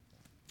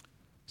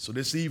So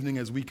this evening,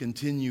 as we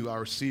continue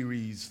our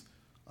series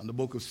on the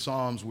book of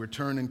Psalms, we're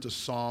turning to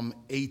Psalm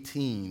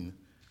 18.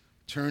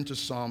 Turn to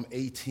Psalm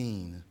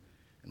 18.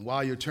 And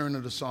while you're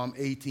turning to Psalm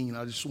 18,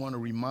 I just want to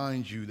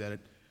remind you that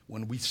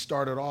when we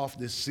started off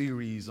this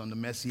series on the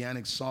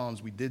Messianic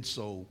Psalms, we did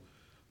so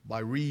by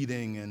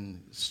reading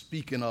and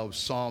speaking of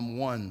Psalm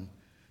 1.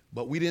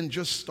 But we didn't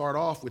just start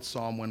off with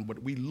Psalm 1,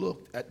 but we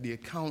looked at the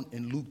account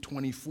in Luke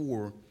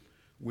 24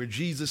 where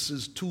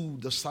Jesus' two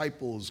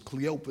disciples,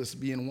 Cleopas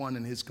being one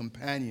and his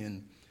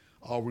companion,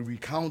 were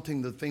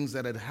recounting the things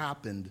that had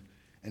happened.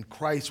 And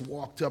Christ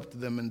walked up to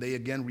them and they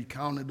again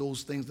recounted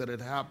those things that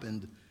had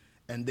happened.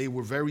 And they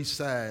were very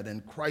sad.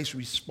 And Christ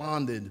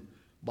responded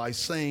by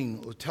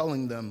saying or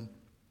telling them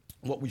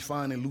what we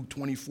find in Luke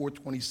 24,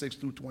 26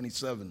 through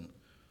 27.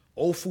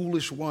 O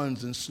foolish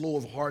ones and slow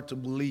of heart to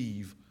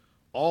believe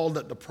all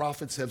that the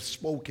prophets have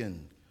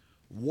spoken.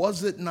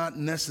 Was it not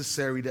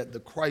necessary that the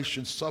Christ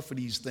should suffer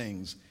these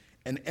things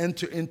and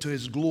enter into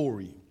his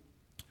glory?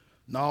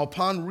 Now,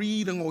 upon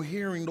reading or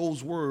hearing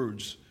those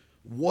words,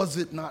 was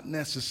it not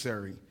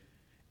necessary?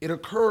 It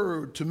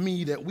occurred to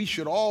me that we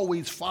should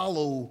always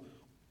follow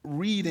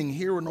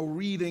hearing or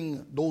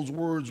reading those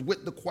words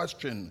with the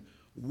question,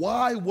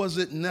 why was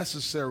it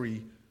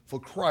necessary for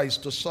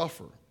Christ to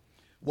suffer?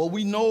 Well,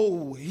 we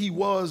know he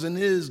was and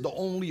is the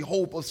only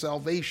hope of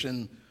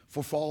salvation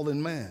for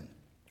fallen man.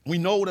 We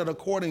know that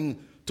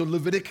according to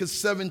Leviticus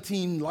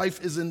 17,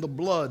 life is in the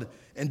blood,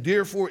 and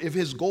therefore if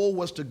his goal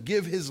was to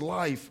give his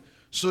life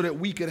so that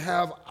we could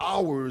have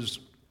ours,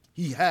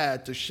 he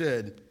had to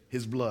shed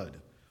his blood.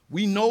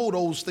 We know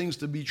those things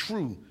to be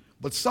true,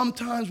 but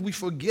sometimes we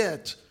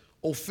forget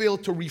or fail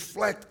to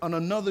reflect on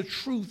another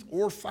truth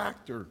or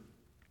factor.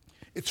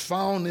 It's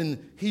found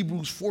in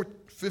Hebrews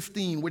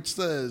 4:15, which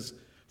says,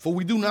 "For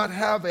we do not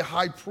have a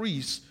high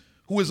priest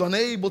who is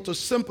unable to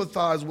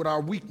sympathize with our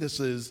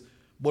weaknesses,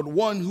 but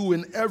one who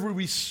in every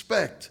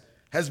respect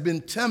has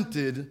been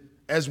tempted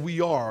as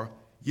we are,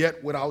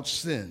 yet without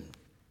sin."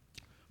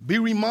 Be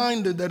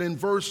reminded that in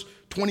verse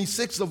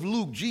 26 of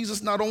Luke,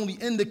 Jesus not only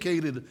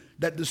indicated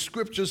that the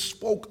scriptures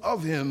spoke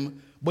of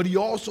him, but he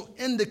also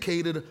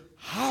indicated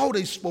how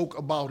they spoke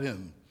about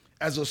him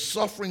as a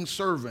suffering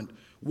servant,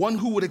 one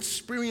who would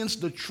experience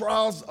the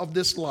trials of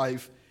this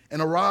life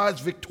and arise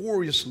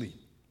victoriously.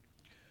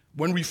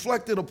 When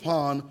reflected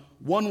upon,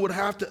 one would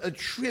have to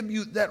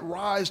attribute that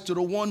rise to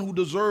the one who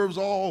deserves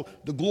all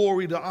the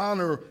glory, the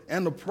honor,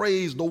 and the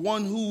praise, the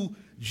one who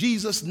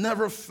Jesus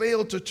never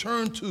failed to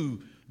turn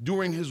to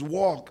during his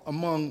walk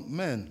among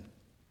men.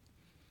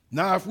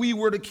 Now, if we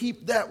were to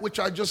keep that which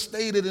I just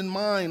stated in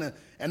mind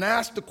and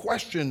ask the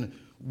question,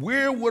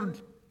 what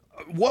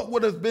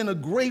would have been a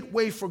great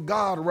way for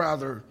God,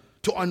 rather,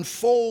 to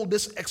unfold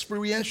this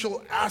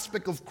experiential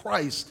aspect of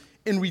Christ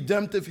in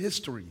redemptive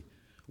history?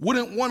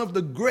 Wouldn't one of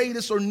the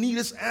greatest or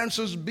neatest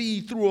answers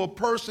be through a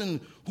person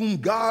whom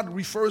God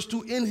refers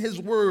to in his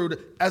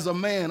word as a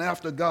man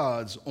after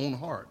God's own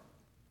heart?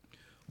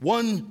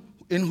 One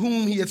in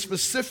whom he had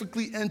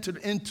specifically entered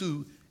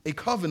into a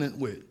covenant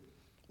with.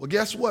 Well,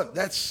 guess what?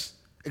 That's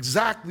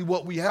exactly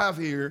what we have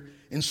here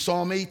in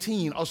Psalm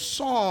 18, a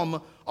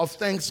psalm of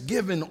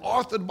thanksgiving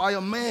authored by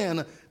a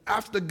man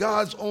after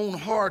God's own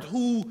heart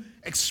who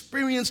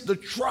experienced the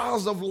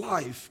trials of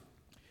life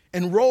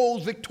and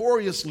rose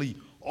victoriously,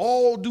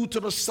 all due to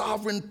the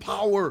sovereign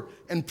power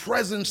and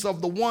presence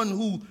of the one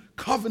who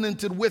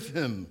covenanted with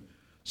him,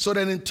 so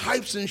that in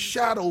types and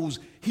shadows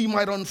he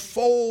might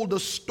unfold the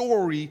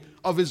story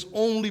of his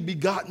only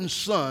begotten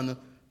Son,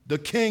 the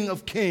King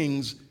of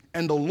kings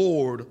and the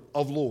Lord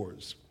of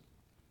lords.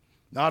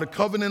 Now, the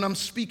covenant I'm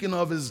speaking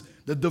of is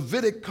the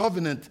Davidic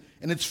covenant,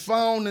 and it's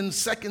found in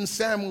 2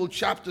 Samuel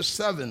chapter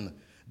 7.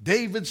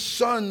 David's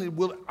son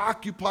will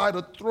occupy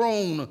the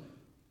throne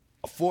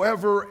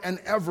forever and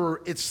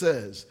ever, it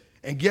says.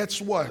 And guess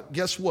what?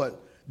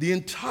 The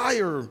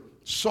entire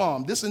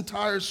psalm, this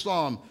entire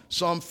psalm,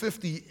 Psalm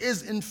 50,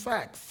 is in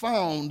fact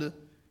found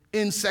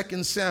in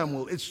 2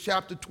 Samuel. It's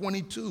chapter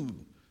 22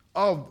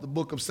 of the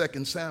book of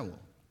 2 Samuel.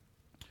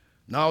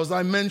 Now, as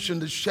I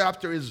mentioned, this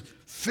chapter is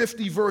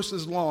 50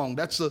 verses long.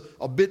 That's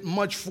a bit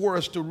much for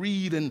us to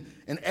read and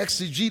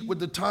exegete with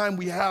the time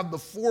we have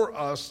before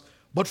us,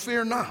 but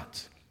fear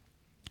not.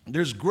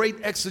 There's great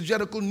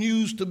exegetical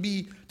news to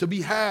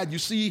be had. You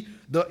see,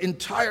 the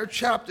entire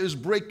chapter is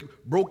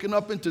broken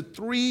up into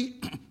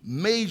three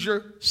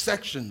major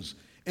sections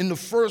in the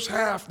first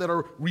half that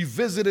are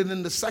revisited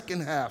in the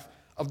second half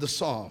of the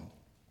psalm.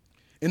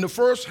 In the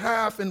first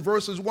half, in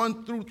verses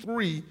 1 through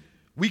 3,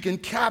 we can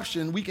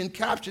caption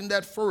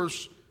that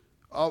first,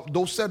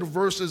 those set of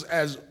verses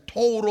as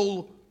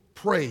total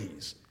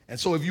praise. And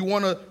so if you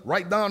want to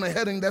write down a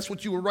heading, that's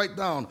what you would write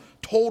down.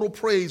 Total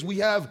praise. We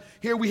have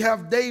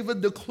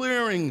David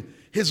declaring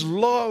his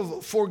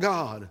love for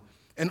God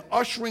and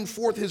ushering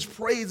forth his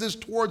praises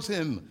towards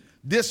him.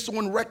 This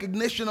in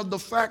recognition of the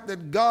fact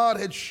that God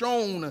had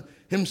shown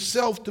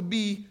himself to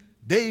be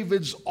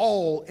David's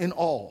all in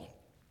all.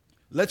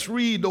 Let's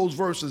read those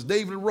verses.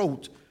 David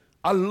wrote,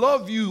 "I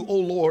love you, O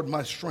Lord,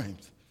 my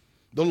strength.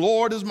 The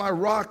Lord is my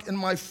rock and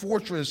my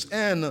fortress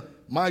and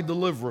my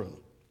deliverer.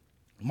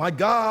 My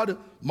God,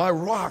 my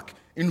rock,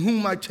 in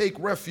whom I take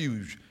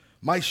refuge,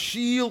 my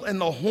shield and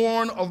the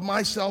horn of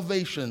my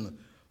salvation,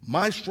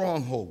 my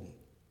stronghold.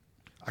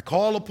 I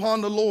call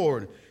upon the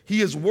Lord.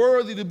 He is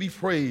worthy to be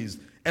praised,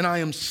 and I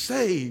am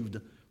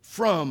saved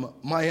from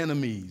my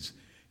enemies.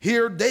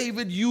 Here,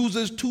 David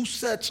uses two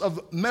sets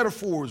of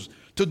metaphors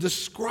to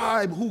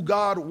describe who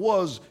God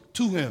was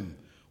to him.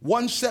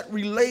 One set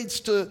relates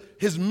to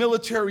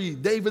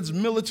David's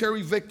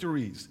military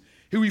victories.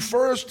 He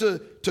refers to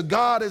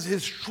God as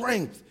his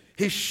strength,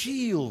 his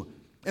shield,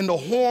 and the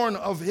horn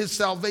of his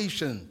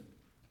salvation.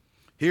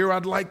 Here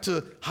I'd like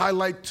to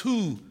highlight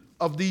two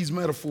of these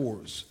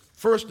metaphors.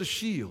 First, the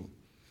shield.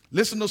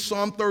 Listen to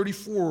Psalm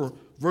 34,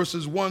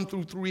 verses 1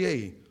 through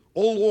 3a.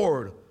 O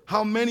Lord,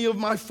 how many of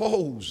my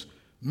foes,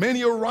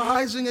 many are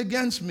rising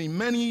against me,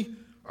 many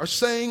are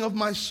saying of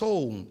my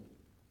soul,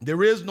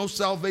 there is no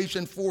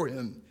salvation for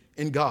him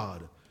in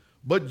God.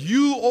 But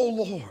you, O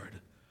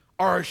Lord,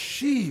 are a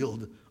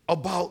shield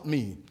about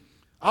me.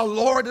 Our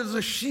Lord is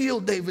a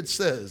shield, David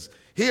says.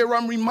 Here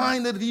I'm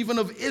reminded even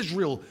of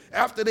Israel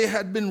after they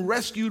had been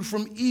rescued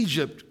from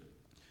Egypt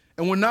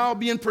and were now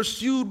being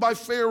pursued by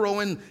Pharaoh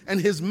and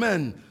his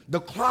men. The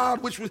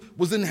cloud which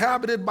was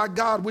inhabited by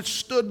God, which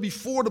stood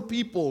before the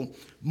people,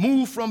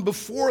 moved from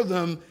before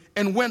them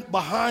and went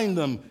behind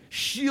them,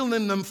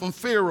 shielding them from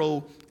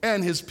Pharaoh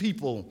and his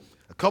people.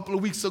 A couple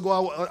of weeks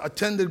ago, I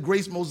attended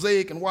Grace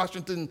Mosaic in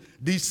Washington,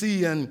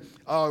 D.C., and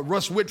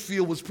Russ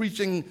Whitfield was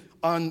preaching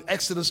on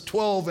Exodus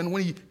 12, and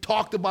when he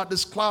talked about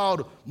this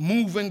cloud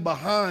moving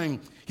behind,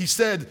 he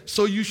said,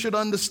 so you should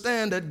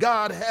understand that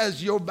God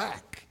has your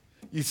back.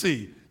 You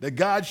see, that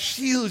God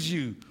shields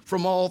you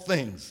from all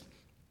things.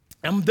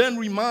 I'm then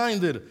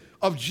reminded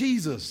of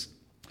Jesus,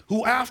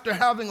 who after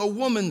having a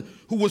woman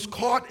who was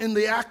caught in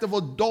the act of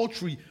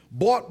adultery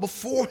brought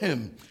before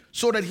him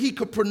so that he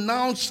could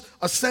pronounce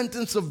a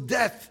sentence of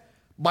death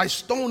by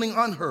stoning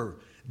on her,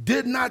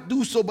 did not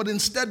do so, but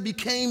instead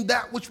became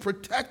that which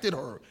protected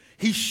her.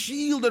 He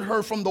shielded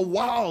her from the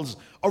wiles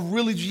of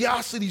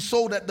religiosity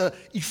so that the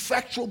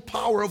effectual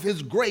power of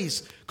his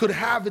grace could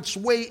have its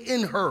way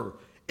in her.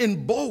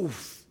 In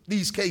both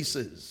these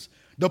cases,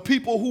 the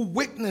people who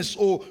witnessed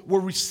or were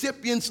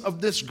recipients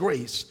of this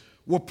grace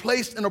were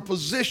placed in a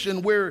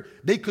position where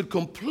they could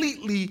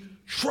completely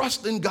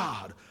trust in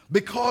God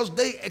because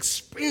they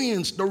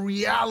experienced the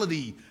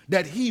reality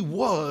that he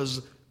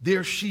was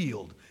their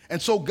shield. And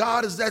so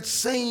God is that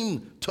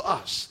same to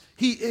us.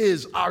 He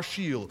is our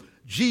shield.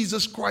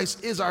 Jesus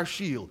Christ is our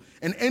shield.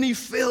 And any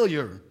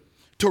failure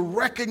to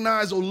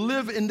recognize or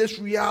live in this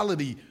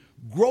reality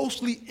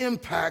grossly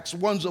impacts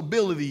one's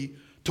ability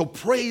to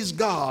praise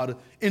God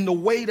in the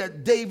way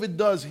that David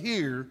does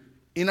here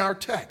in our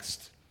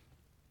text.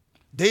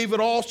 David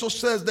also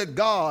says that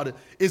God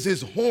is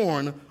his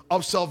horn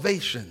of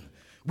salvation.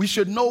 We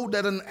should know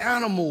that an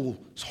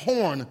animal's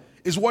horn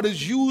is what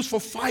is used for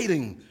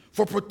fighting,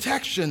 for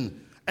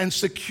protection, and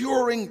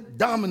securing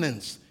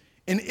dominance.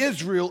 In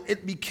Israel,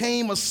 it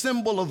became a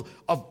symbol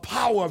of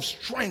power, of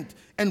strength,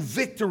 and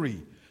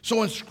victory.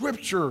 So in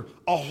Scripture,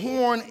 a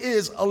horn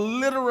is a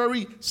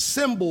literary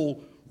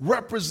symbol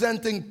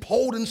representing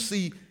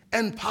potency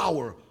and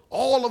power.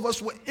 All of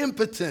us were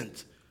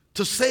impotent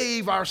to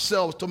save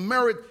ourselves,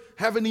 to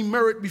have any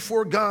merit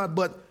before God,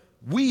 but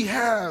we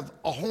have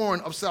a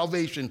horn of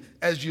salvation,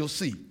 as you'll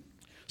see.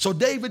 So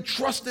David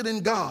trusted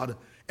in God,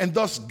 and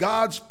thus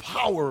God's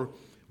power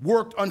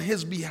worked on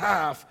his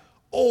behalf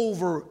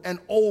over and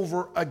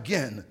over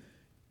again.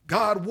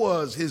 God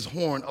was his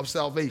horn of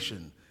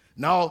salvation.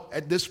 Now,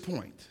 at this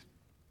point,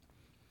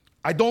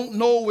 I don't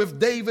know if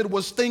David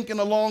was thinking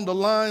along the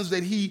lines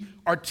that he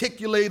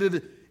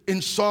articulated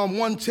in Psalm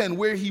 110,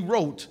 where he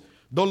wrote,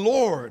 "The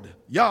Lord,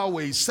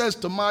 Yahweh, says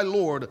to my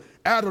Lord,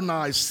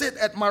 Adonai, sit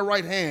at my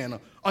right hand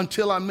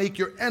until I make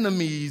your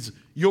enemies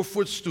your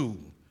footstool."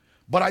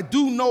 But I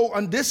do know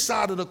on this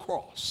side of the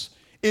cross,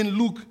 in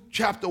Luke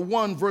chapter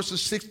 1,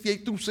 verses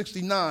 68 through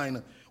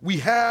 69, we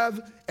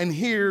have and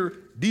hear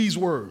these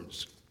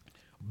words.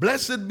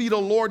 "Blessed be the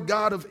Lord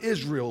God of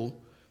Israel,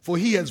 for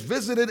he has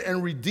visited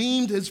and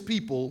redeemed his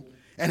people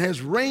and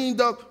has raised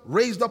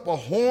up a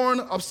horn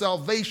of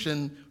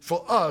salvation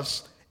for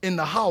us in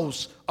the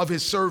house of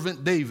his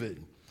servant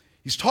David."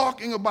 He's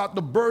talking about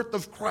the birth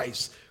of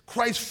Christ,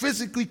 Christ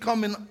physically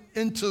coming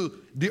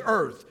into the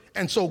earth.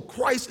 And so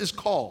Christ is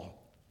called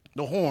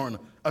the horn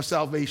of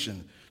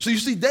salvation. So you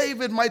see,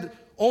 David might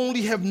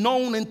only have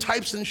known in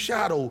types and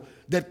shadow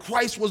that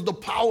Christ was the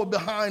power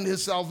behind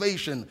his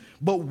salvation,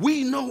 but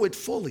we know it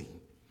fully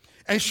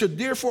and should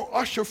therefore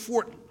usher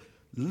forth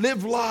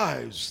live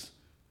lives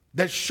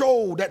that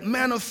show, that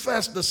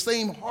manifest the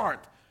same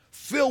heart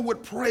filled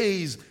with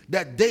praise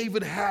that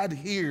David had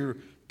here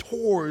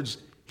towards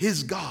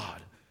his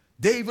God.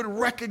 David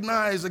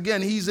recognized,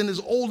 again, he's in his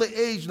older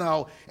age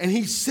now, and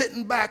he's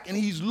sitting back and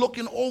he's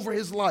looking over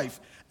his life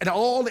and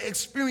all the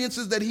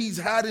experiences that he's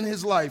had in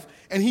his life,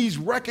 and he's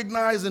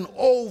recognizing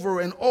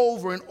over and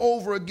over and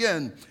over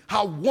again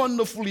how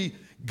wonderfully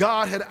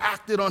God had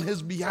acted on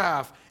his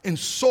behalf in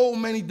so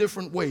many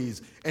different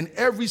ways. And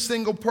every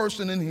single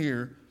person in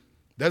here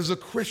that is a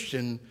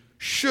Christian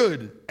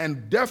should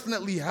and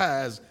definitely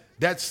has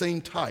that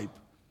same type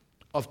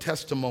of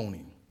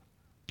testimony.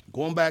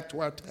 Going back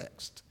to our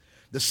text,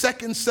 the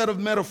second set of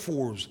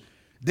metaphors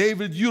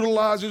David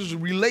utilizes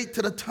relate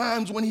to the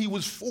times when he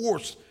was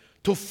forced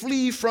to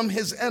flee from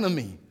his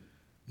enemy,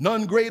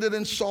 none greater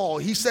than Saul.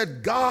 He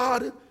said,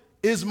 God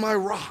is my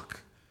rock,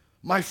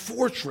 my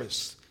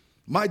fortress,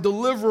 my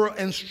deliverer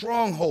and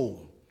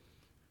stronghold.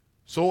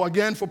 So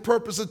again, for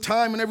purpose of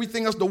time and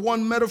everything else, the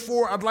one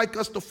metaphor I'd like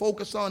us to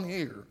focus on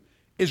here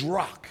is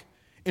rock.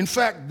 In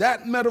fact,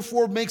 that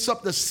metaphor makes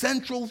up the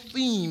central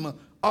theme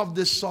of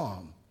this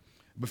psalm.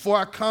 Before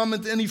I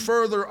comment any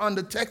further on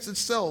the text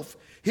itself,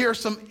 here's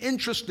some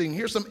interesting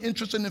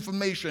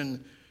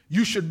information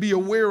you should be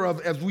aware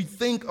of as we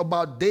think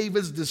about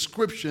David's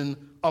description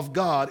of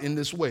God in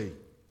this way.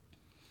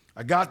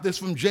 I got this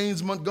from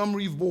James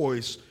Montgomery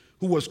Boyce,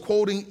 who was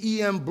quoting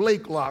E.M.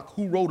 Blakelock,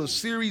 who wrote a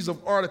series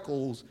of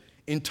articles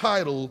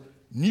entitled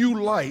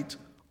New Light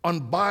on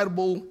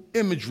Bible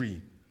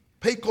Imagery.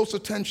 Pay close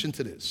attention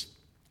to this.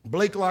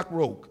 Blakelock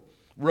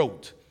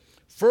wrote,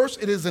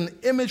 first, it is an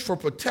image for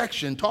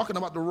protection, talking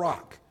about the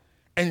rock,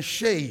 and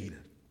shade.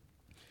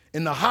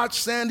 In the hot,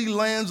 sandy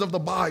lands of the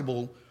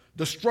Bible,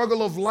 the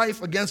struggle of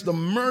life against the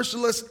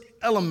merciless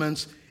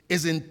elements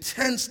is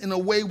intense in a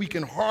way we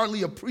can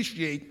hardly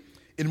appreciate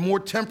in more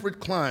temperate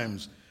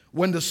climes.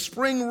 When the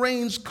spring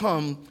rains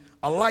come,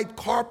 a light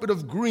carpet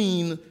of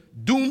green,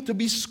 doomed to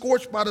be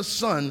scorched by the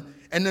sun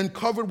and then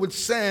covered with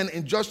sand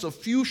in just a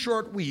few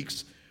short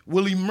weeks,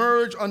 will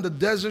emerge on the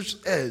desert's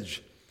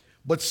edge.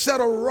 But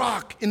set a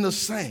rock in the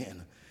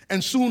sand,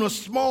 and soon a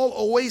small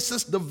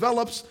oasis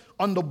develops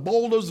on the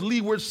boulder's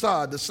leeward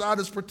side. The side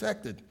is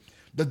protected.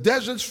 The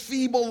desert's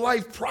feeble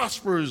life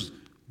prospers.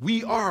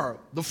 We are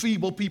the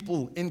feeble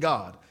people in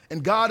God,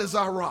 and God is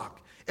our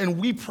rock, and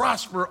we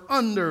prosper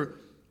under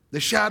the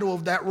shadow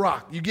of that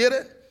rock. You get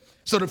it?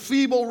 So the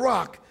feeble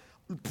rock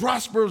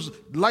prospers,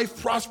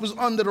 life prospers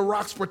under the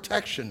rock's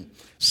protection.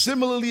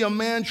 Similarly, a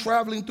man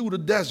traveling through the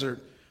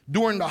desert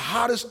during the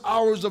hottest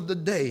hours of the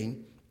day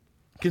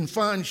can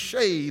find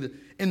shade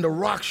in the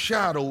rock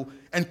shadow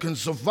and can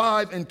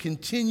survive and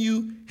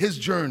continue his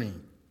journey.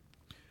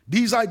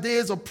 These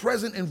ideas are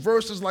present in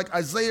verses like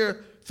Isaiah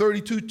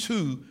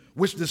 32:2,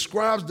 which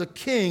describes the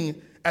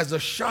king as a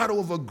shadow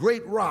of a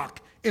great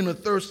rock in a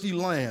thirsty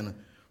land.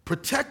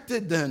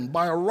 Protected then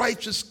by a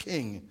righteous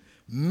king,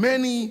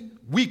 many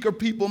weaker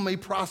people may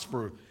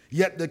prosper,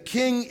 yet the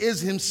king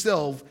is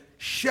himself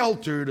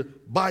sheltered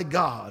by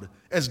God,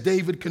 as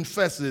David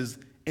confesses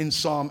in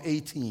Psalm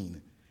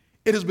 18.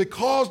 It is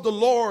because the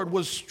Lord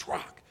was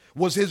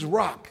his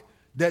rock,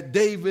 that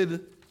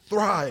David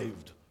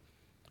thrived.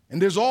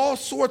 And there's all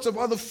sorts of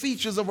other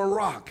features of a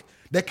rock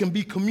that can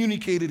be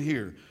communicated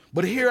here.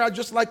 But here I'd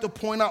just like to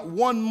point out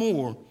one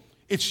more,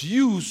 its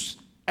use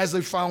as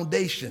a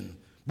foundation.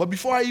 But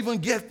before I even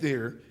get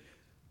there,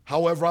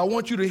 however, I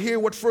want you to hear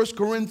what 1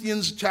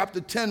 Corinthians chapter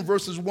 10,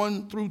 verses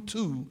 1 through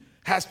 2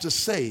 has to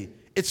say.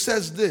 It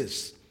says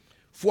this,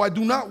 for I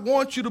do not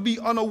want you to be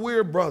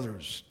unaware,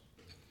 brothers,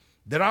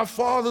 that our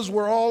fathers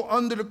were all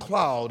under the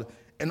cloud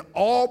and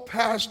all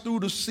passed through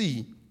the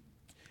sea,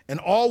 and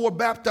all were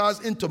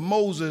baptized into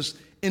Moses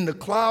in the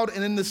cloud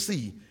and in the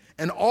sea,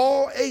 and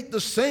all ate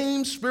the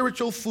same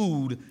spiritual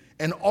food,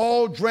 and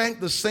all drank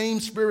the same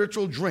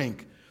spiritual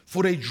drink,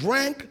 for they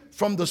drank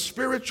from the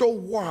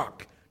spiritual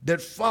rock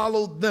that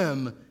followed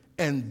them,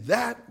 and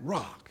that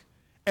rock,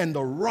 and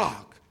the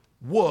rock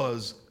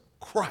was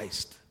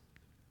Christ.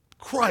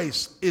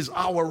 Christ is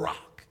our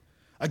rock.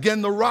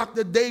 Again, the rock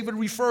that David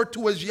referred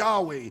to as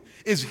Yahweh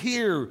is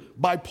here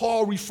by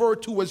Paul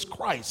referred to as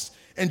Christ.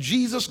 And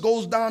Jesus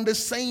goes down the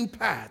same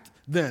path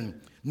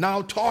then,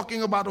 now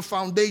talking about a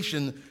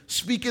foundation.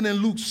 Speaking in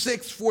Luke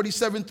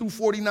 6:47 through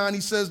 49,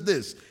 he says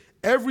this,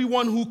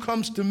 everyone who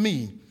comes to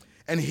me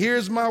and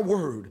hears my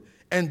word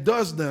and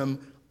does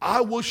them,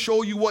 I will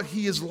show you what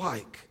he is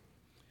like.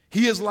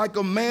 He is like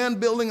a man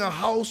building a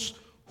house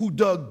who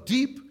dug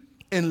deep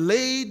and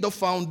laid the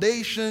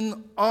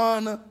foundation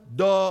on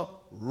the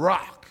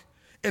rock.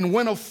 And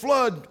when a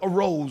flood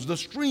arose, the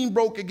stream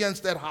broke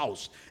against that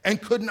house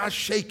and could not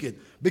shake it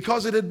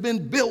because it had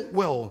been built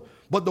well.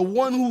 But the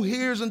one who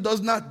hears and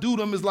does not do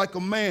them is like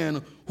a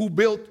man who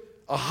built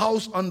a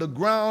house on the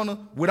ground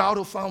without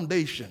a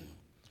foundation.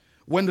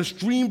 When the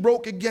stream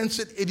broke against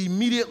it, it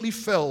immediately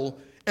fell,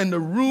 and the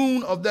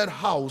ruin of that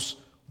house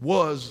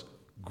was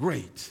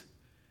great.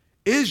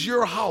 Is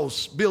your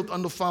house built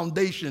on the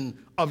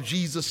foundation of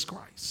Jesus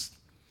Christ?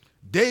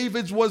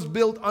 David's was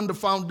built on the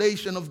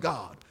foundation of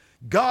God.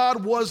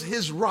 God was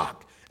his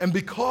rock, and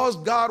because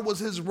God was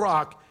his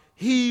rock,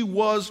 he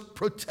was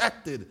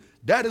protected.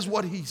 That is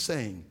what he's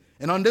saying.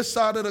 And on this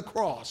side of the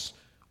cross,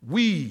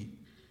 we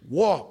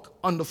walk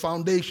on the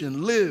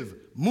foundation, live,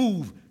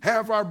 move,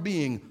 have our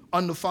being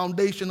on the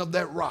foundation of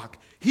that rock.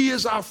 He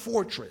is our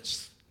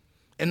fortress,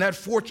 and that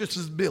fortress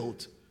is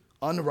built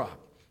on the rock.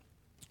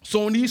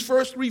 So in these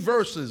first three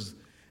verses,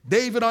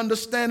 David,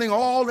 understanding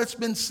all that's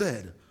been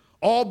said,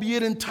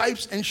 albeit in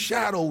types and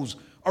shadows,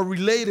 are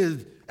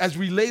related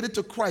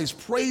to Christ,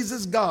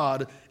 praises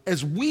God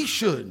as we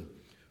should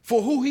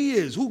for who he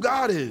is, who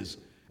God is,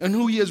 and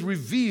who he has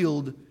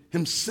revealed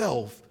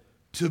himself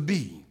to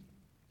be.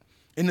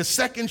 In the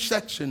second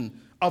section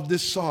of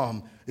this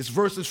psalm, it's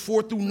verses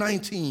 4 through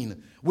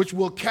 19, which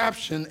we'll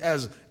caption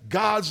as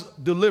God's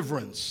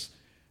deliverance.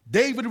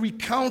 David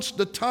recounts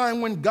the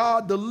time when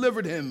God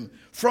delivered him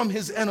from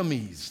his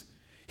enemies.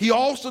 He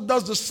also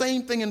does the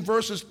same thing in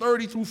verses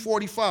 30 through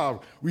 45.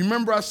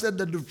 Remember, I said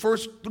that the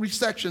first three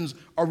sections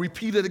are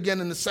repeated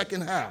again in the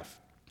second half.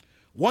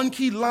 One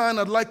key line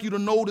I'd like you to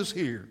notice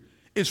here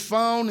is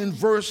found in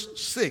verse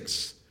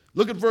 6.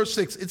 Look at verse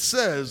 6. It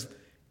says,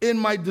 "In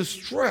my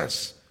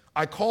distress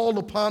I called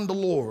upon the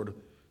Lord.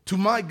 To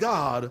my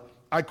God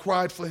I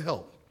cried for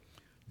help."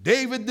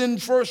 David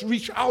didn't first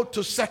reach out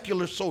to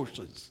secular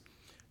sources.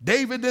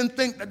 David didn't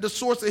think that the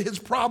source of his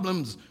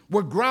problems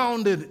were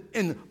grounded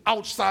in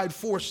outside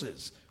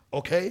forces,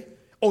 okay?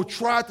 Or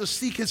tried to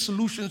seek his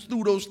solutions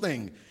through those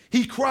things.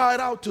 He cried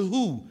out to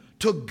who?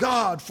 To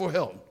God for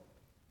help.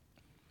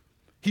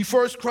 He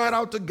first cried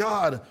out to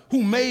God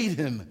who made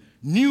him,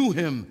 knew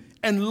him,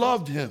 and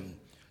loved him.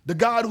 The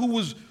God who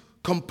was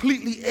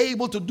completely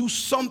able to do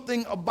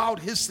something about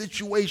his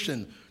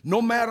situation,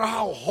 no matter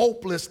how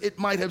hopeless it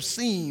might have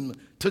seemed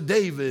to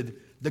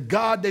David. The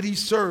God that he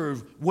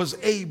served was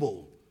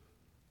able,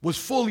 was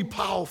fully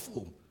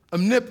powerful,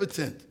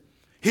 omnipotent.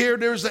 Here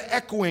there's an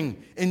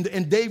echoing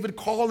in David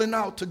calling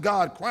out to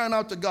God, crying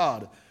out to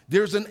God.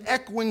 There's an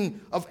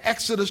echoing of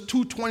Exodus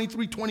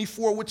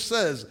 2:23-24, which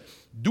says,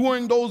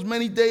 "During those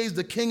many days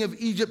the king of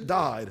Egypt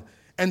died,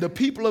 and the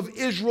people of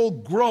Israel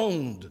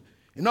groaned."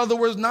 In other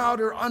words, now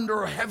they're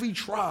under a heavy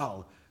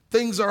trial.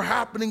 Things are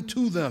happening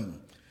to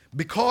them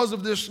because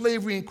of their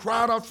slavery, and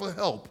cried out for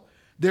help.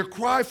 Their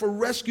cry for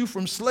rescue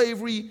from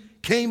slavery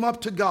came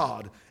up to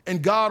God,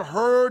 and God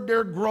heard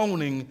their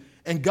groaning,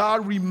 and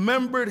God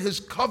remembered his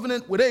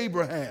covenant with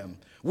Abraham,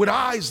 with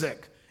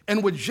Isaac,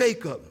 and with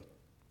Jacob.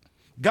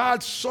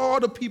 God saw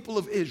the people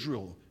of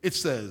Israel, it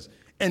says,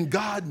 and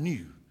God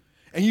knew.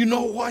 And you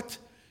know what?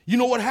 You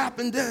know what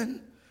happened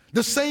then?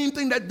 The same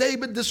thing that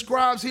David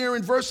describes here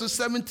in verses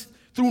 7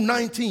 through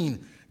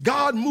 19.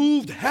 God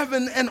moved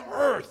heaven and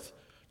earth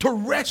to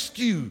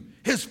rescue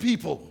his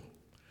people.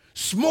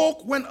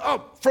 Smoke went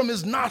up from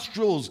his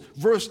nostrils,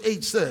 verse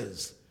 8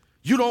 says.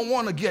 You don't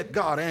want to get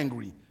God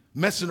angry,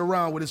 messing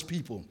around with his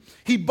people.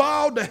 He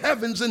bowed the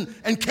heavens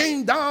and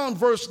came down,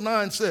 verse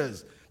 9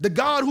 says. The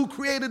God who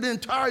created the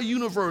entire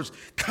universe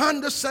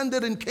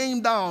condescended and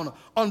came down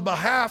on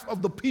behalf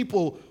of the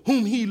people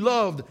whom he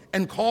loved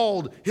and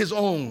called his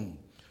own.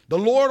 The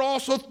Lord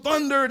also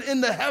thundered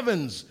in the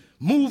heavens,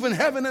 moving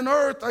heaven and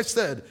earth, I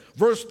said.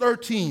 Verse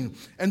 13,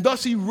 and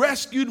thus he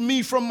rescued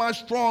me from my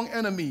strong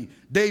enemy,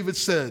 David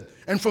said,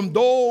 and from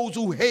those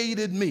who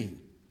hated me.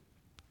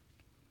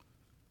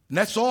 And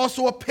that's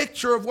also a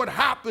picture of what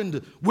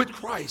happened with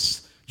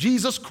Christ.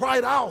 Jesus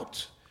cried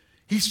out.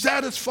 He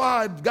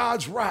satisfied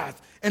God's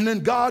wrath, and then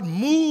God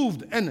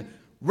moved and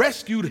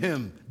rescued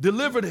him,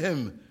 delivered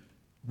him,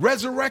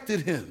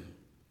 resurrected him.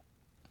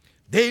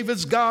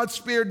 David's God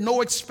spared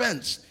no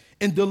expense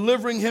in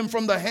delivering him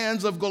from the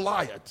hands of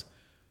Goliath.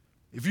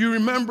 If you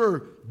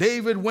remember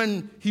David,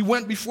 when he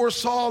went before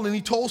Saul and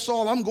he told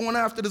Saul, I'm going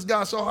after this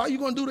guy. Saul, how are you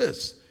going to do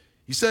this?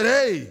 He said,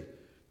 hey,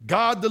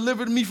 God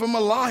delivered me from a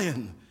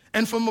lion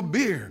and from a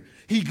bear.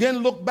 He again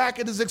looked back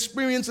at his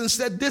experience and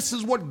said, this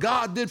is what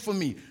God did for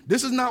me.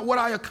 This is not what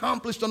I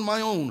accomplished on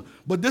my own,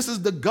 but this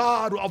is the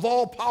God of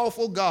all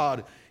powerful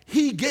God.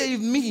 He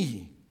gave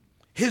me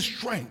his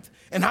strength,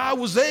 and I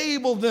was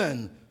able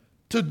then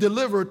to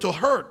deliver, to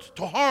hurt,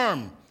 to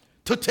harm,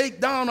 to take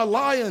down a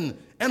lion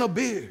and a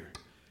bear.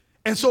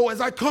 And so as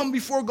I come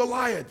before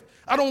Goliath,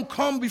 I don't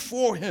come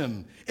before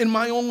him in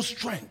my own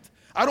strength.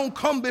 I don't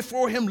come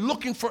before him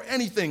looking for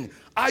anything.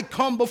 I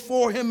come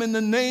before him in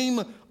the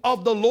name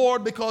of the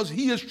Lord because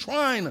he is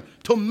trying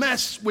to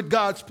mess with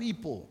God's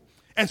people.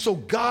 And so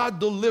God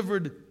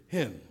delivered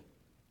him.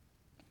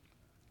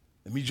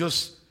 Let me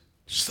just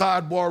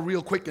sidebar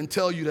real quick and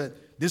tell you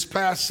that this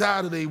past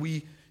Saturday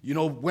we,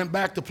 went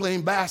back to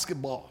playing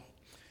basketball.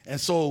 And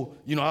so,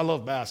 I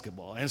love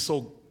basketball. And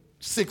so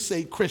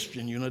 6'8"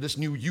 Christian, this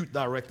new youth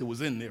director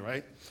was in there,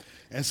 right?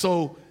 And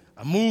so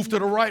I moved to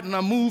the right and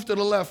I moved to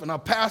the left and I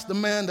passed the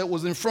man that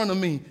was in front of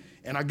me.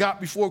 And I got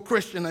before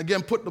Christian,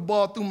 again, put the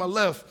ball through my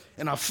left,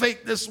 and I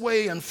faked this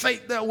way and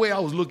faked that way. I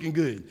was looking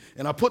good.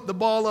 And I put the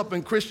ball up,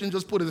 and Christian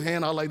just put his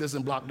hand out like this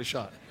and blocked the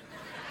shot.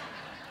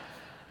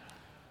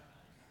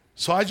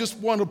 So I just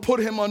want to put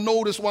him on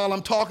notice while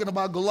I'm talking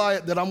about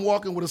Goliath that I'm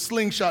walking with a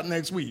slingshot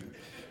next week.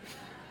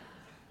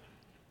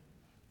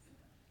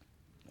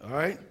 All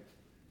right?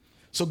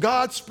 So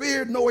God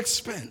spared no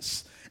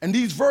expense. And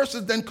these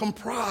verses then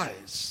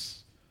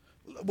comprise.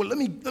 Well, let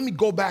me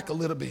go back a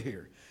little bit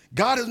here.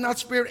 God has not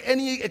spared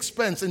any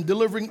expense in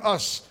delivering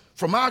us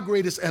from our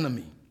greatest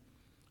enemy,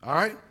 all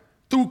right,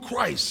 through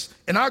Christ.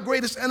 And our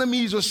greatest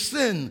enemies are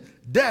sin,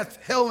 death,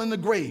 hell, and the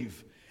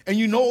grave. And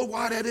you know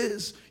why that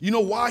is? You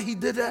know why he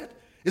did that?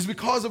 It's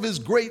because of his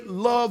great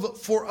love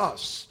for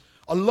us.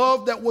 A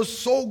love that was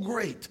so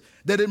great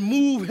that it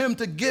moved him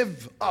to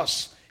give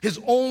us his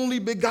only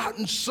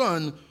begotten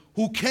Son,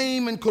 who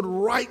came and could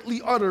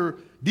rightly utter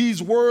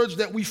these words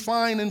that we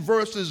find in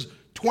verses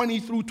 20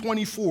 through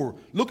 24.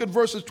 Look at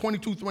verses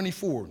 22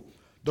 24.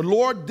 The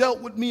Lord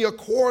dealt with me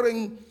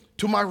according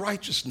to my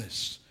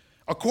righteousness.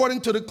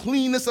 According to the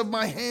cleanness of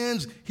my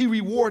hands, he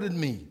rewarded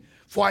me.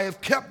 For I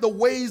have kept the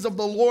ways of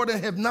the Lord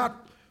and have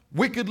not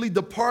wickedly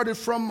departed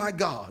from my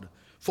God.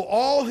 For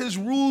all his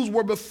rules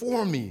were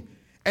before me,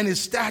 and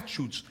his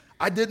statutes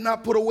I did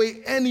not put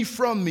away any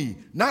from me,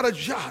 not a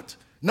jot,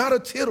 not a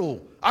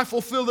tittle. I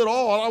fulfilled it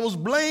all. I was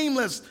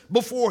blameless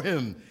before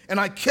him, and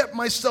I kept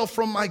myself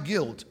from my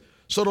guilt.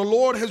 So the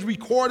Lord has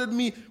rewarded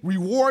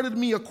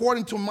me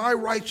according to my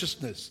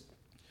righteousness,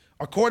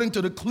 according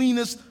to the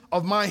cleanness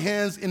of my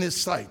hands in his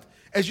sight.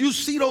 As you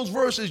see those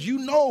verses, you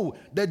know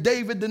that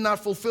David did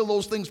not fulfill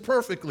those things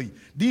perfectly.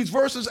 These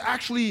verses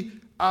actually,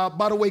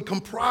 by the way,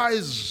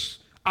 comprise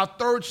our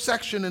third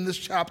section in this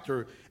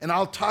chapter, and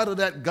I'll title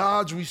that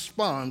God's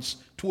Response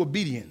to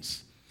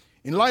Obedience.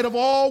 In light of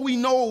all we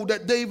know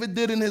that David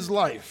did in his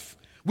life,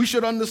 we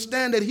should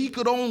understand that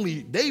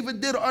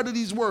David did utter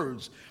these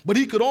words, but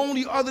he could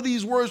only utter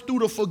these words through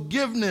the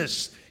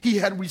forgiveness he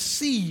had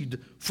received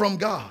from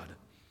God.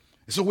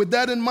 So with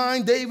that in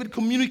mind, David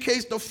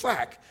communicates the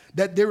fact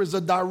that there is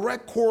a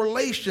direct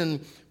correlation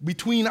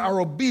between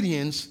our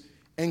obedience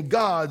and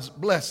God's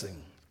blessing.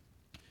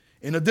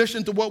 In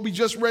addition to what we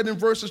just read in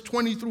verses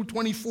 20 through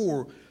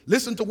 24,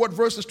 listen to what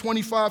verses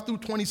 25 through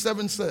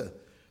 27 said.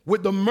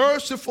 With the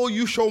merciful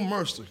you show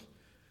mercy.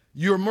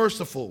 You're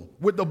merciful.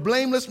 With the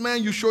blameless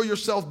man you show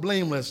yourself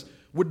blameless.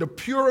 With the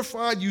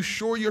purified you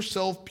show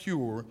yourself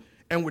pure.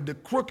 And with the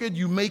crooked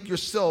you make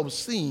yourselves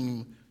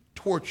seem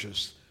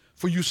tortuous.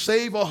 For you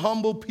save a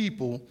humble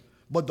people,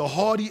 but the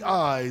haughty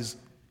eyes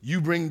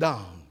you bring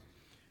down.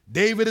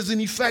 David is in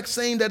effect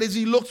saying that as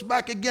he looks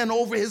back again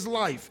over his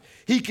life,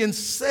 he can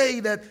say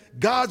that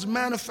God's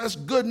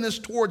manifest goodness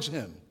towards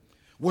him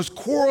was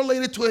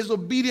correlated to his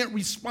obedient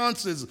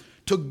responses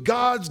to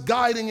God's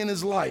guiding in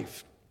his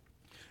life.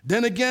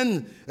 Then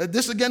again,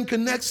 this again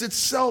connects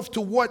itself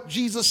to what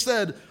Jesus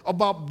said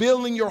about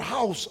building your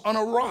house on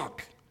a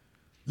rock.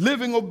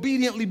 Living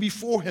obediently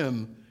before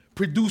him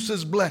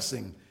produces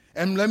blessing.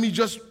 And let me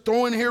just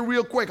throw in here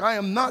real quick. I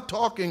am not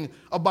talking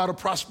about a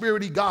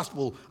prosperity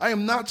gospel. I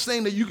am not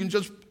saying that you can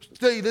just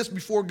say this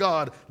before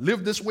God,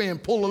 live this way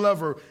and pull a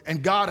lever,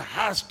 and God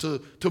has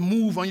to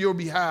move on your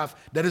behalf.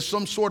 That is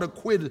some sort of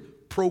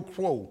quid pro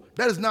quo.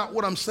 That is not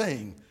what I'm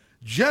saying.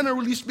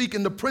 Generally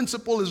speaking, the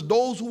principle is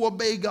those who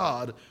obey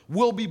God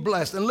will be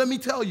blessed. And let me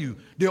tell you,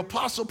 the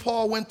Apostle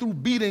Paul went through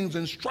beatings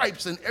and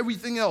stripes and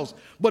everything else.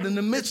 But in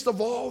the midst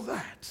of all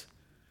that,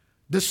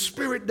 the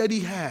spirit that he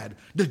had,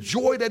 the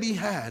joy that he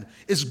had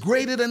is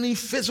greater than any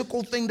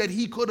physical thing that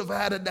he could have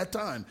had at that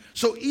time.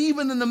 So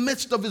even in the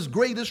midst of his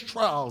greatest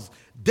trials,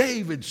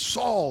 David,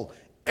 Saul,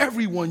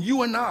 everyone,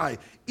 you and I,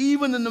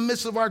 even in the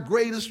midst of our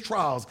greatest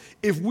trials,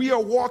 if we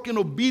are walking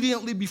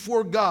obediently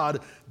before God,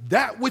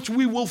 that which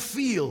we will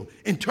feel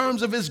in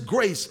terms of his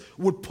grace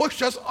would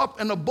push us up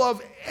and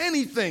above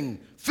anything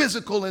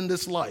physical in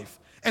this life.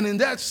 And in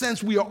that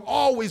sense, we are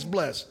always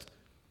blessed.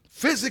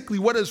 Physically,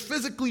 whether it's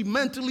physically,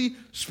 mentally,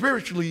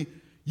 spiritually,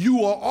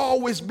 you are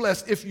always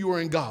blessed if you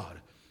are in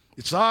God.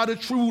 It's either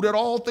true that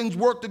all things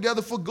work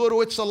together for good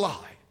or it's a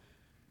lie.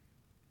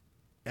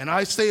 And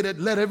I say that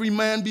let every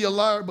man be a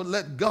liar, but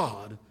let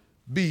God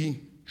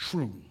be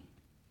true.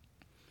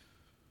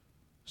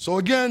 So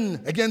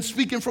again,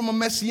 speaking from a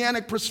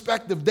messianic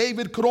perspective,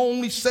 David could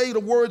only say the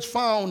words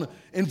found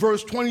in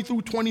verse 20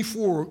 through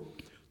 24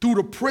 through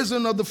the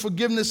prison of the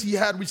forgiveness he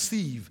had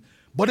received.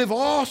 But if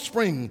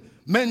offspring,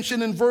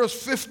 mentioned in verse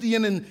 50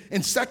 and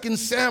in 2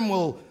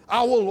 Samuel,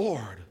 our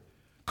Lord,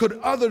 could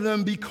utter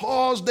them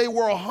because they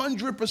were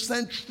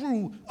 100%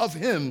 true of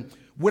him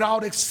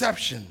without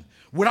exception,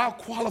 without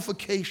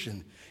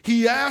qualification.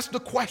 He asked the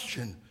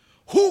question,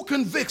 who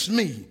convicts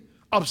me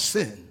of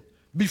sin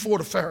before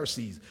the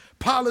Pharisees?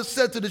 Pilate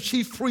said to the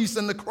chief priests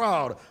and the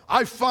crowd,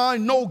 I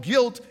find no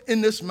guilt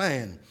in this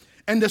man.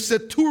 And the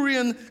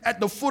centurion at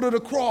the foot of the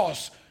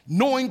cross,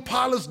 knowing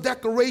Pilate's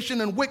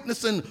declaration and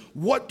witnessing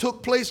what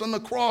took place on the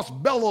cross,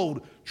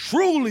 bellowed,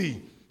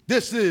 truly,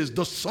 this is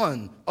the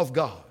Son of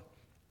God.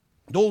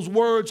 Those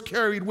words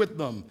carried with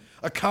them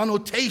a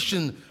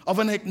connotation of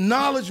an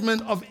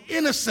acknowledgement of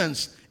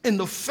innocence in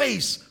the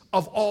face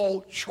of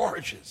all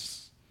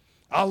charges.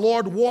 Our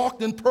Lord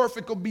walked in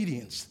perfect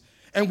obedience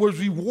and was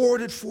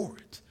rewarded for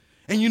it.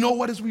 And you know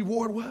what his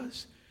reward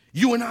was?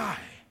 You and I.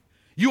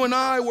 You and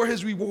I were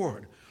his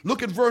reward.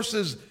 Look at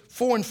verses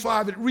 4 and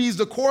 5. It reads,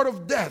 the cord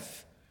of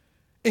death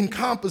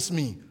encompassed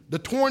me. The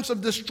torrents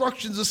of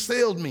destruction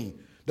assailed me.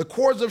 The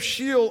cords of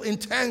Sheol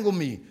entangled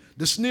me.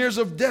 The snares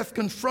of death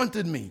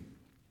confronted me.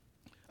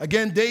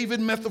 Again,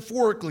 David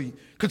metaphorically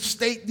could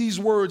state these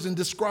words in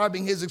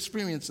describing his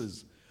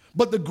experiences.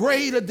 But the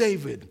greater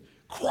David,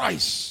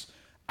 Christ,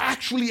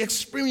 actually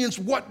experienced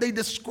what they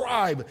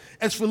describe,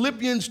 as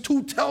Philippians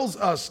 2 tells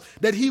us,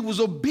 that he was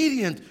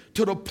obedient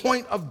to the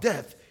point of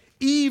death,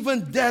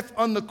 even death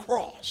on the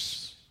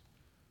cross.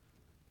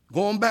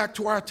 Going back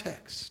to our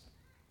text,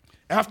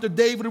 after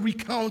David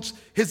recounts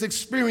his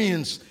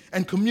experience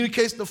and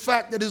communicates the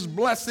fact that his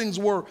blessings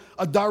were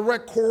a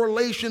direct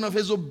correlation of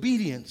his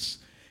obedience,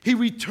 he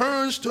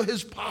returns to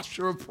his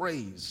posture of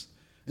praise.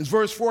 In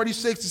verse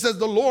 46, he says,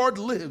 "The Lord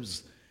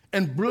lives,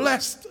 and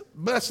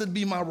blessed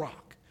be my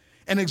rock,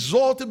 and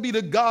exalted be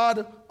the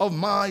God of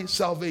my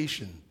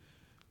salvation."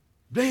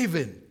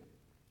 David,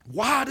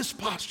 why this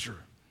posture?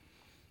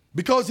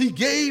 Because he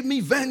gave me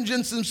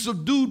vengeance and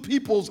subdued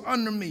peoples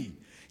under me.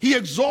 He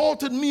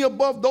exalted me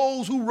above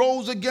those who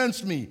rose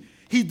against me.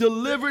 He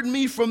delivered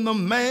me from the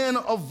man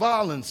of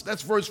violence.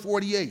 That's verse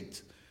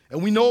 48.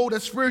 And we know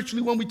that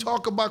spiritually, when we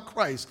talk about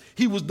Christ,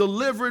 he was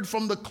delivered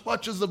from the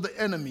clutches of the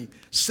enemy.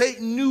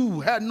 Satan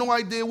had no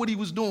idea what he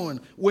was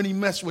doing when he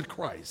messed with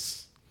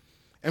Christ.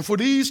 And for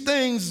these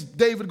things,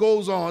 David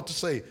goes on to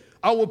say,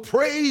 "I will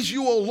praise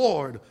you, O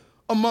Lord,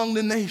 among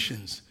the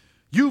nations.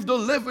 You've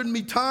delivered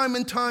me time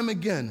and time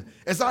again."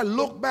 As I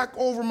look back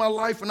over my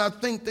life and I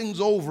think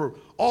things over,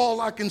 all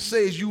I can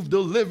say is you've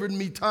delivered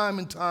me time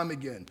and time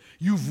again.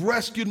 You've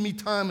rescued me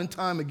time and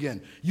time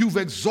again. You've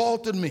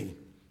exalted me.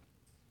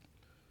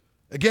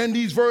 Again,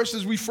 these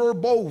verses refer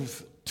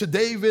both to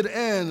David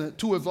and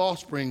to his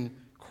offspring,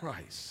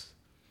 Christ.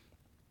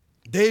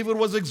 David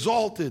was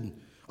exalted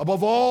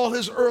above all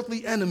his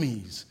earthly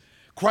enemies.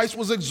 Christ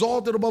was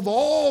exalted above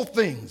all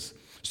things,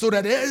 so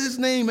that at his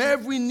name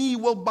every knee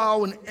will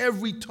bow and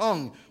every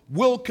tongue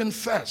will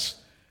confess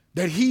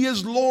that he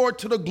is Lord,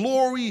 to the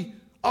glory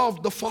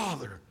of the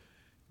Father.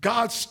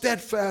 God's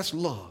steadfast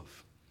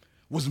love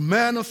was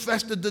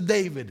manifested to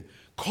David,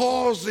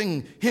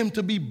 causing him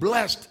to be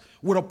blessed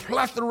with a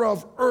plethora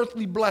of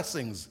earthly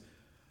blessings.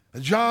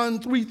 John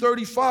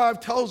 3:35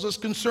 tells us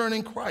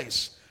concerning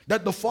Christ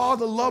that the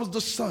Father loves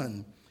the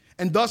Son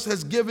and thus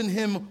has given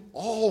him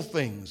all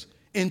things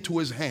into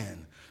his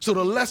hand. So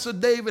the lesser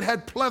David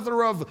had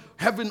plethora of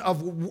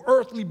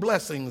earthly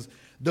blessings.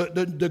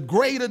 The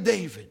greater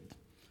David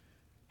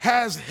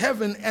has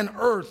heaven and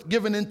earth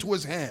given into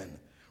his hand.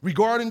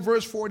 Regarding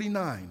verse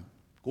 49,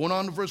 going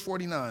on to verse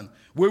 49,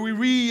 where we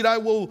read, "I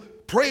will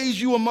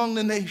praise you among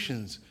the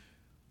nations."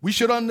 We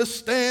should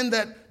understand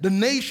that the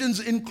nations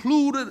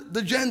included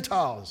the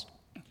Gentiles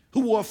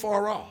who were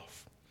far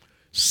off.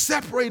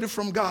 Separated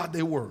from God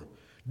they were.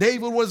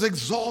 David was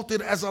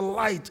exalted as a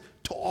light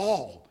to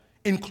all,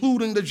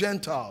 including the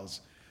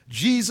Gentiles.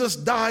 Jesus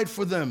died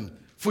for them,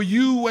 for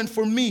you and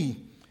for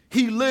me.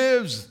 He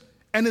lives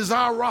and is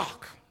our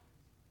rock.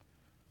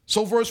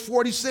 So verse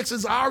 46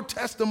 is our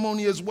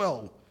testimony as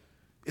well.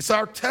 It's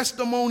our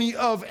testimony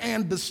of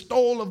and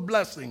bestowal of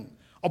blessing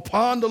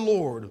upon the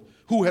Lord,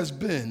 who has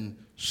been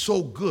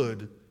so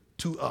good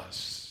to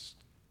us.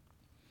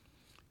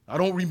 I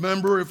don't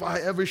remember if I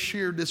ever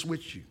shared this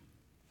with you,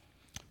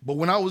 but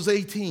when I was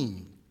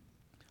 18,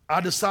 I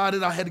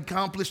decided I had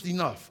accomplished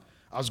enough.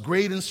 I was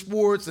great in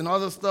sports and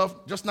other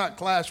stuff, just not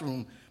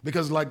classroom,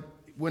 because like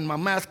when my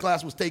math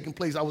class was taking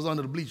place, I was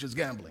under the bleachers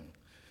gambling.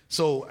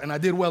 So, and I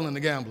did well in the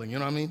gambling, you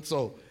know what I mean?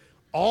 So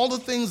all the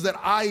things that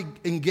I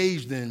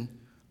engaged in,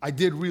 I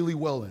did really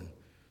well in.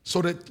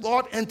 So the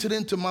thought entered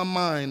into my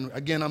mind,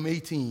 again, I'm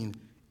 18,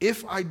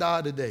 if I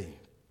die today,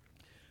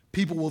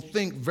 people will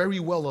think very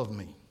well of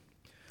me.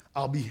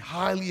 I'll be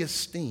highly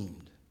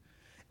esteemed.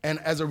 And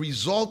as a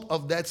result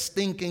of that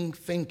stinking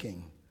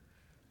thinking,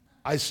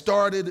 I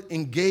started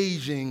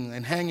engaging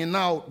and hanging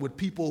out with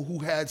people who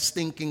had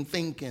stinking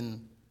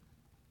thinking,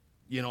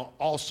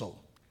 also.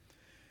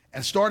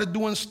 And started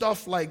doing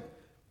stuff like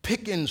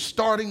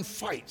starting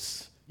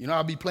fights.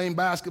 I'd be playing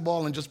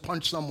basketball and just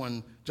punch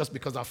someone just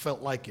because I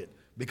felt like it,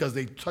 because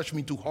they touched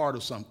me too hard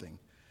or something.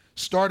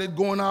 Started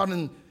going out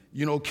and,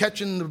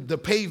 catching the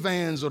pay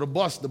vans or the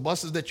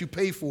buses that you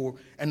pay for,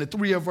 and the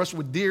three of us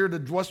would dare the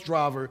bus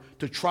driver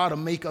to try to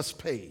make us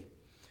pay.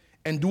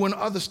 And doing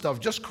other stuff,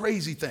 just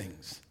crazy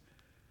things.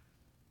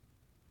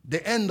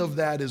 The end of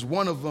that is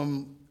one of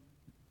them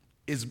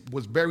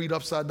was buried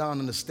upside down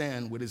in the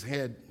sand with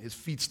his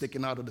feet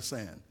sticking out of the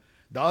sand.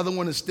 The other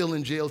one is still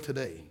in jail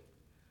today.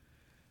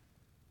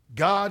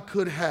 God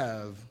could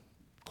have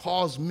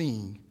caused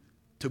me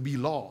to be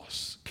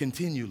lost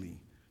continually,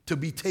 to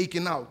be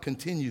taken out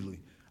continually.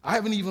 I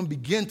haven't even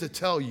begun to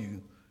tell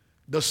you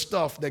the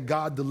stuff that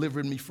God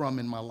delivered me from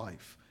in my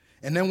life.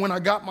 And then when I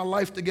got my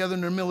life together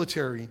in the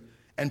military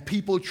and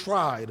people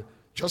tried,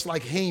 just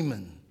like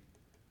Haman,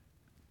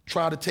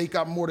 tried to take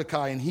out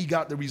Mordecai, and he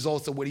got the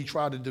results of what he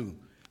tried to do.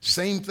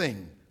 Same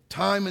thing,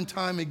 time and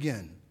time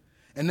again.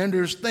 And then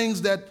there's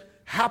things that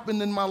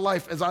happened in my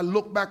life as I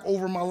look back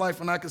over my life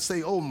and I could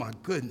say, oh my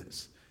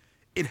goodness,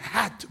 it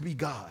had to be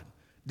God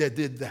that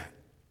did that.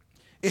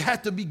 It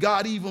had to be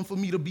God even for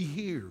me to be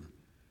here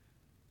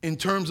in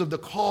terms of the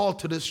call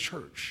to this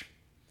church.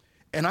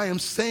 And I am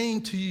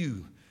saying to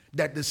you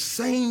that the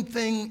same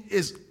thing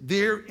is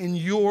there in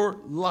your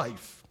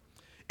life.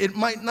 It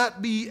might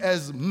not be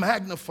as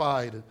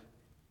magnified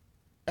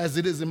as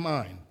it is in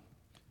mine,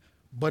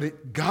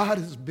 But God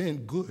has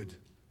been good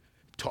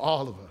to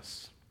all of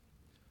us,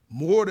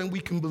 more than we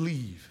can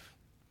believe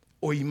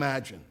or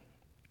imagine.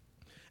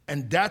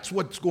 And that's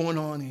what's going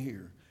on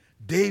here.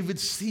 David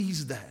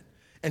sees that,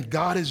 and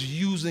God is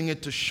using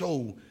it to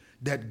show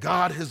that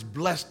God has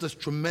blessed us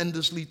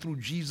tremendously through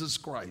Jesus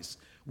Christ.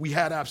 We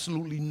had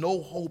absolutely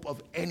no hope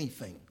of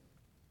anything,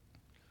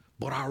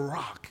 but our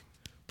rock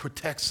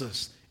protects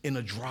us in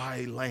a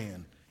dry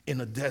land,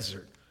 in a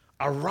desert.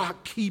 Our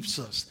rock keeps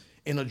us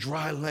in a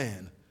dry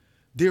land.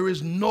 There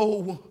is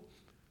no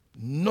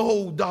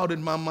doubt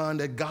in my mind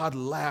that God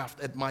laughed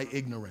at my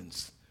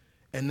ignorance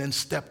and then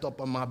stepped up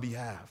on my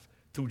behalf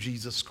through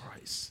Jesus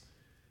Christ.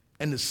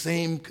 And the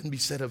same can be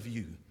said of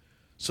you.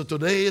 So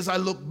today, as I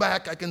look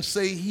back, I can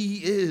say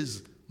he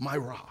is my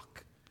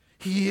rock.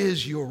 He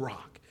is your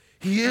rock.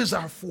 He is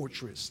our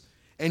fortress,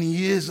 and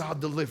he is our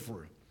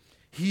deliverer.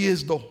 He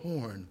is the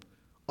horn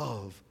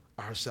of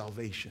our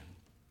salvation.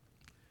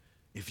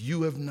 If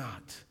you have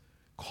not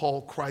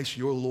called Christ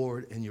your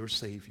Lord and your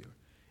Savior,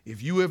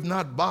 if you have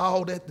not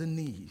bowed at the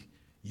knee,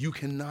 you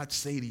cannot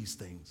say these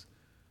things.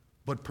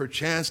 But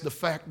perchance the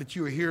fact that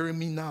you're hearing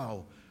me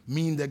now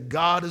mean that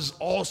God has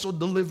also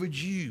delivered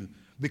you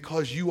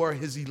because you are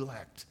his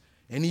elect.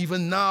 And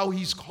even now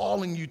he's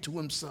calling you to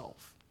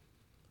himself.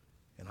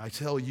 And I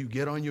tell you,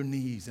 get on your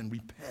knees and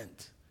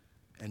repent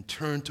and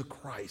turn to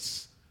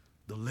Christ,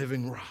 the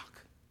living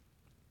rock.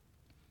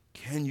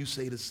 Can you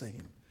say the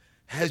same?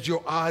 Has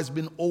your eyes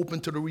been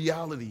opened to the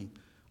reality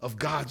of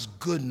God's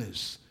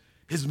goodness,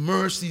 his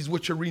mercies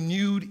which are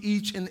renewed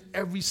each and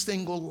every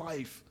single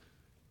life?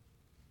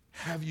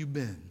 Have you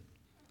been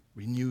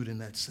renewed in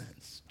that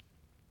sense?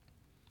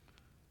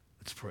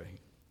 Let's pray.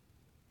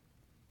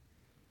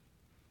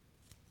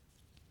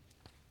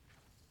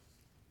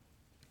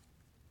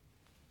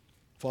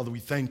 Father, we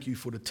thank you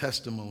for the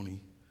testimony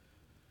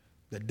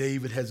that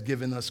David has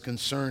given us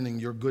concerning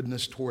your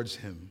goodness towards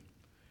him.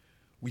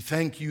 We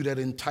thank you that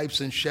in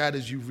types and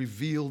shadows you've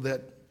revealed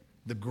that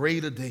the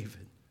greater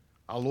David,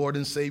 our Lord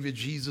and Savior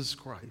Jesus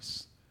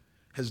Christ,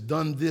 has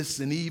done this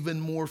and even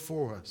more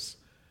for us.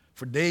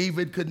 For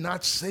David could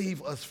not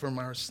save us from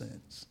our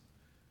sins.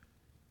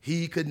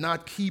 He could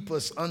not keep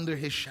us under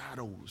his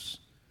shadows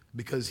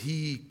because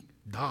he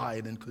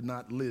died and could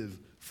not live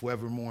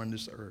forevermore on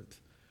this earth.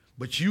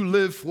 But you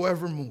live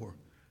forevermore.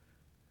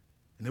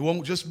 And it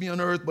won't just be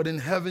on earth, but in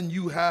heaven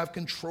you have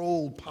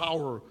control,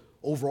 power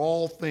over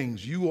all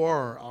things. You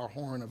are our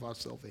horn of our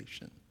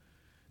salvation.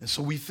 And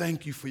so we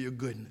thank you for your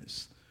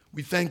goodness.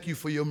 We thank you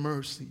for your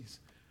mercies.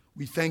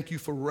 We thank you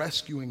for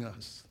rescuing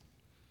us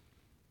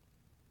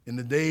in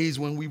the days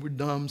when we were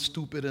dumb,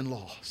 stupid, and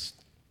lost.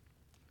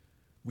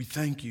 We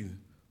thank you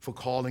for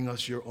calling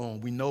us your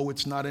own. We know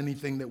it's not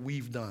anything that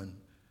we've done,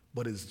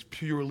 but it's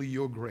purely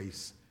your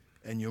grace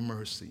and your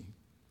mercy.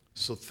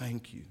 So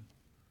thank you.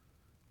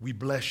 We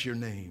bless your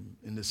name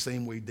in the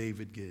same way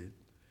David did.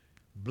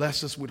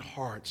 Bless us with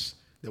hearts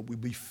that we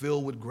be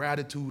filled with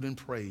gratitude and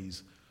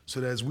praise, so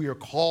that as we are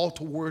called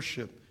to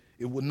worship,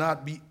 it will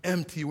not be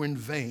empty or in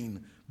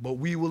vain, but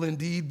we will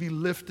indeed be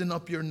lifting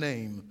up your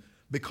name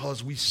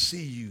because we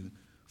see you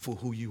for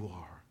who you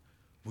are.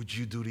 Would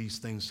you do these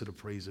things to the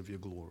praise of your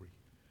glory?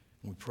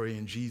 And we pray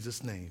in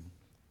Jesus' name,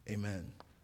 amen.